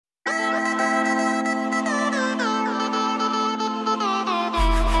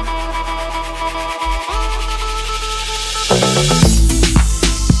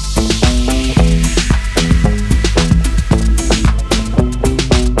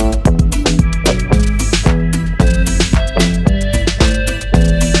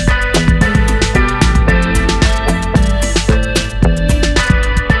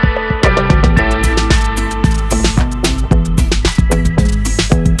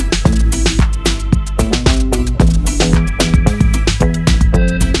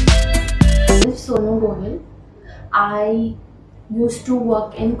I used to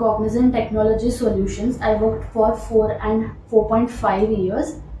work in Cognizant Technology Solutions. I worked for 4.5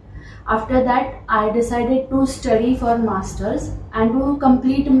 years. After that, I decided to study for masters, and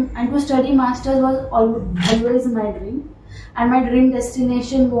to study masters was always my dream, and my dream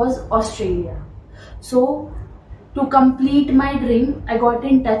destination was Australia. So to complete my dream, I got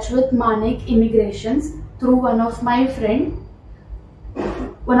in touch with Manek Immigrations through one of my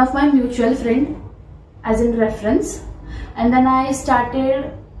mutual friend as in reference, and then I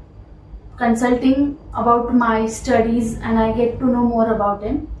started consulting about my studies and I get to know more about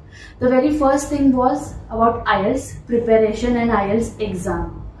him. The very first thing was about IELTS preparation and IELTS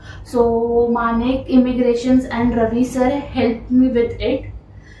exam. So Manek Immigrations and Ravi sir helped me with it.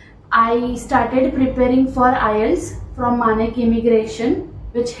 I started preparing for IELTS from Manek Immigration,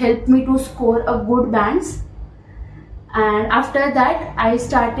 which helped me to score a good bands. And after that, I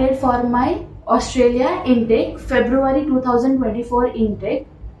started for my Australia intake, February 2024 intake.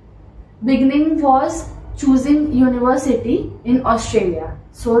 Beginning was choosing university in Australia.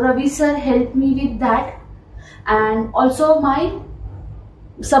 So Ravi sir helped me with that, and also my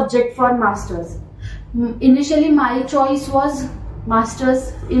subject for masters. Initially my choice was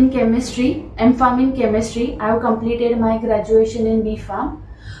masters in chemistry, M.Pharm in chemistry. I have completed my graduation in B.Pharm.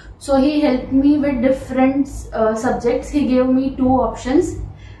 So he helped me with different subjects. He gave me two options,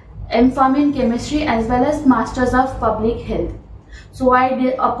 M.Pharm in chemistry as well as Masters of Public Health. So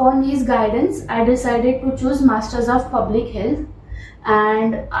upon his guidance, I decided to choose Masters of Public Health,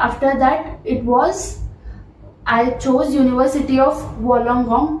 and after that I chose University of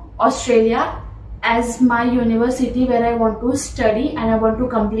Wollongong, Australia as my university where I want to study and I want to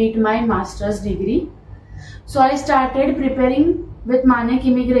complete my master's degree. So I started preparing with Manek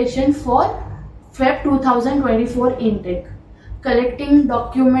Immigration for Feb 2024 intake. Collecting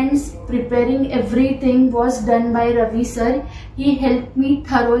documents, preparing everything was done by Ravi sir. He helped me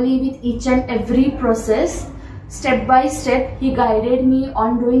thoroughly with each and every process. Step by step, he guided me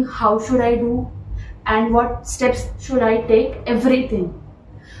on doing how should I do and what steps should I take, everything.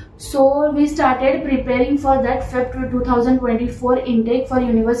 So we started preparing for that Feb 2024 intake for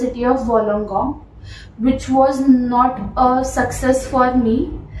University of Wollongong, which was not a success for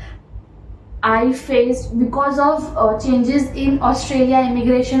me. I faced, because of changes in Australia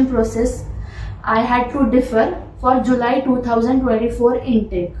immigration process, I had to defer for July 2024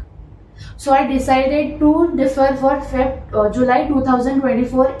 intake. So I decided to defer for July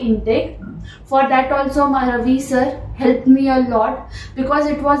 2024 intake. For that also my Ravi sir helped me a lot, because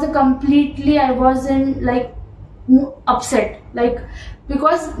it was a completely, I wasn't like upset,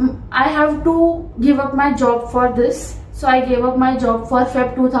 because I have to give up my job for this. So I gave up my job for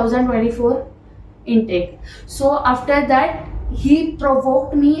Feb 2024 intake. So after that, he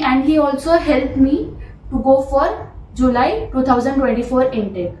provoked me and he also helped me to go for July 2024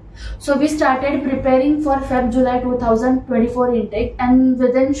 intake. So we started preparing for July 2024 intake, and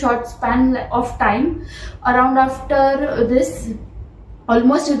within short span of time, around after this,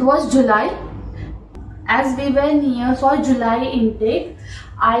 almost it was July. As we were near for July intake,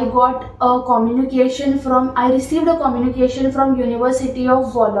 I received a communication from University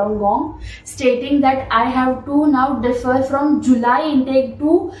of Wollongong stating that I have to now defer from July intake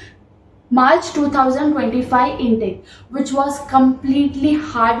to March 2025 intake, which was completely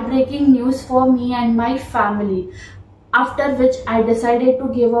heartbreaking news for me and my family. After which I decided to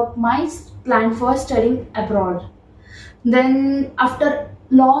give up my plan for studying abroad. Then after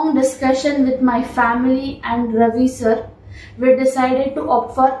long discussion with my family and Ravi sir, we decided to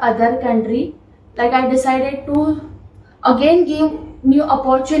opt for other country. I decided to again give new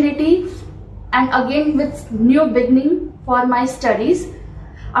opportunity and again with new beginning for my studies.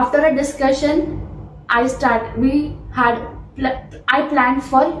 After a discussion, I planned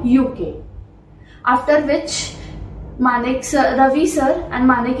for UK. After which Ravi sir and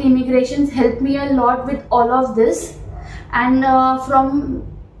Manek Immigrations helped me a lot with all of this. And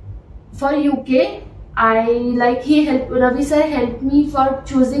for UK, Ravi sir helped me for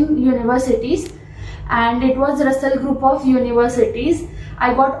choosing universities, and it was Russell Group of Universities.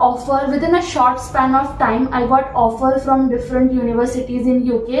 I got offer within a short span of time. I got offer from different universities in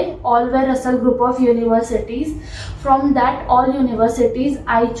UK. All were Russell Group of Universities. From that all universities,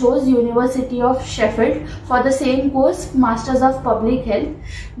 I chose University of Sheffield for the same course, Masters of Public Health.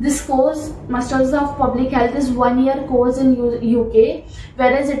 This course, Masters of Public Health, is 1 year course in UK,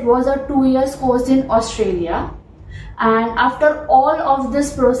 whereas it was a 2 years course in Australia. And after all of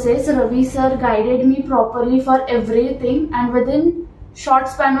this process, Ravi sir guided me properly for everything, and within short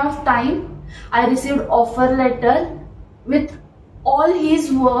span of time, I received offer letter with all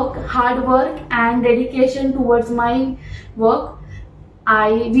his work, hard work and dedication towards my work.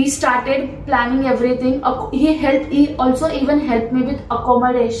 We started planning everything. He also even helped me with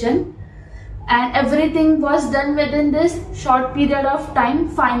accommodation, and everything was done within this short period of time.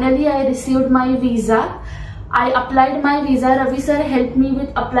 Finally I received my visa. I applied my visa. Ravi sir helped me with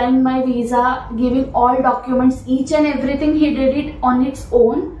applying my visa, giving all documents, each and everything. He did it on its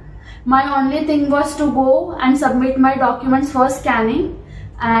own. My only thing was to go and submit my documents for scanning,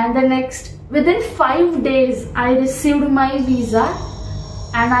 and the next, within 5 days I received my visa.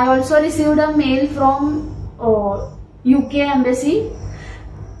 And I also received a mail from UK embassy.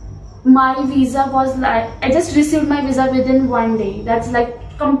 My visa was like, I just received my visa within 1 day. That's like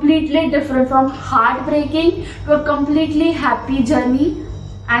completely different, from heartbreaking to a completely happy journey.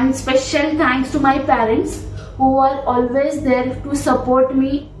 And special thanks to my parents who are always there to support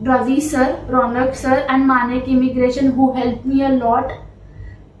me. Ravi sir, Ronak sir and Manek Immigration, who helped me a lot.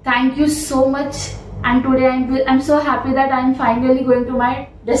 Thank you so much. And today I'm so happy that I'm finally going to my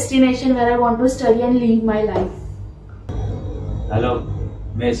destination where I want to study and live my life. Hello,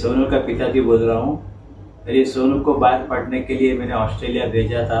 मैं सोनू का पिताजी बोल रहा हूँ। मेरी सोनू को बाहर पढ़ने के लिए मैंने ऑस्ट्रेलिया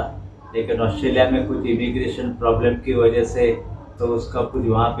भेजा था, लेकिन ऑस्ट्रेलिया में कुछ इमिग्रेशन प्रॉब्लम की वजह से तो उसका कुछ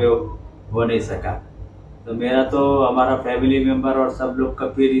वहाँ पे हो नहीं सका। तो मेरा तो हमारा फैमिली मेम्बर और सब लोग का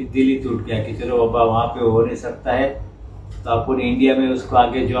फिर दिल ही टूट गया कि चलो बाबा वहाँ पे हो नहीं सकता है, तो अपन इंडिया में उसको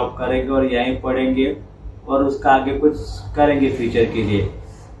आगे जॉब करेंगे और यहीं पढ़ेंगे और उसका आगे कुछ करेंगे फ्यूचर के लिए।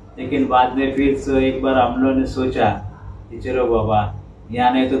 लेकिन बाद में फिर एक बार हम लोगों ने सोचा कि चलो बाबा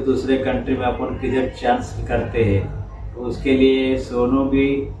यहाँ नहीं तो दूसरे कंट्री में अपन किधर चांस करते हैं। तो उसके लिए सोनू भी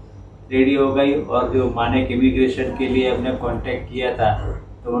रेडी हो गई, और जो मानेक इमिग्रेशन के लिए हमने कांटेक्ट किया था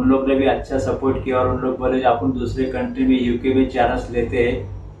तो उन लोग ने भी अच्छा सपोर्ट किया, और उन लोग बोले अपन दूसरे कंट्री में यूके में चांस लेते हैं,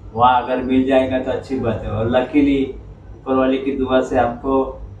 वहाँ अगर मिल जाएगा तो अच्छी बात है। और लकीली ऊपर वाले की दुआ से हमको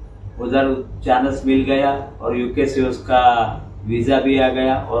उधर चांस मिल गया, और यूके से उसका वीज़ा भी आ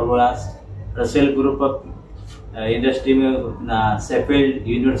गया, और वो रसेल ग्रुप ऑफ इंडस्ट्री में अपना शेफील्ड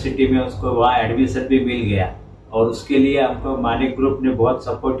यूनिवर्सिटी में उसको वहाँ एडमिशन भी मिल गया। और उसके लिए हमको मानिक ग्रुप ने बहुत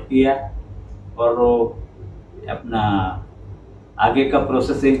सपोर्ट किया, और वो अपना आगे का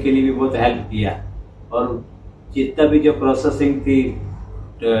प्रोसेसिंग के लिए भी बहुत हेल्प किया। और जितना भी जो प्रोसेसिंग थी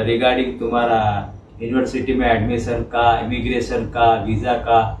रिगार्डिंग तुम्हारा यूनिवर्सिटी में एडमिशन का, इमिग्रेशन का, वीज़ा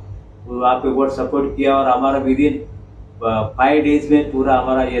का, वहाँ पे बहुत सपोर्ट किया, और हमारा विदिन 5 डेज में पूरा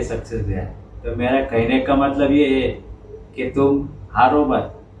हमारा ये सक्सेस है। तो मेरा कहने का मतलब ये है कि तुम हारो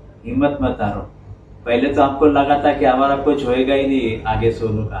मत, हिम्मत मत हारो। पहले तो हमको लगा था कि हमारा कुछ होएगा ही नहीं आगे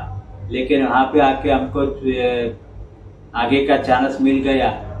सोनू का, लेकिन वहाँ पे आके हमको आगे का चांस मिल गया।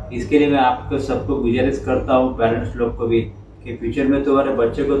 इसके लिए मैं आपको सबको गुजारिश करता हूँ, पेरेंट्स लोग को भी, कि फ्यूचर में तुम्हारे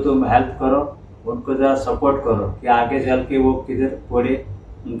बच्चे को तुम हेल्प करो, उनको ज़रा सपोर्ट करो कि आगे चल के वो किधर पढ़े,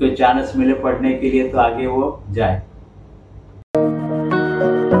 उनको चांस मिले पढ़ने के लिए तो आगे वो जाए।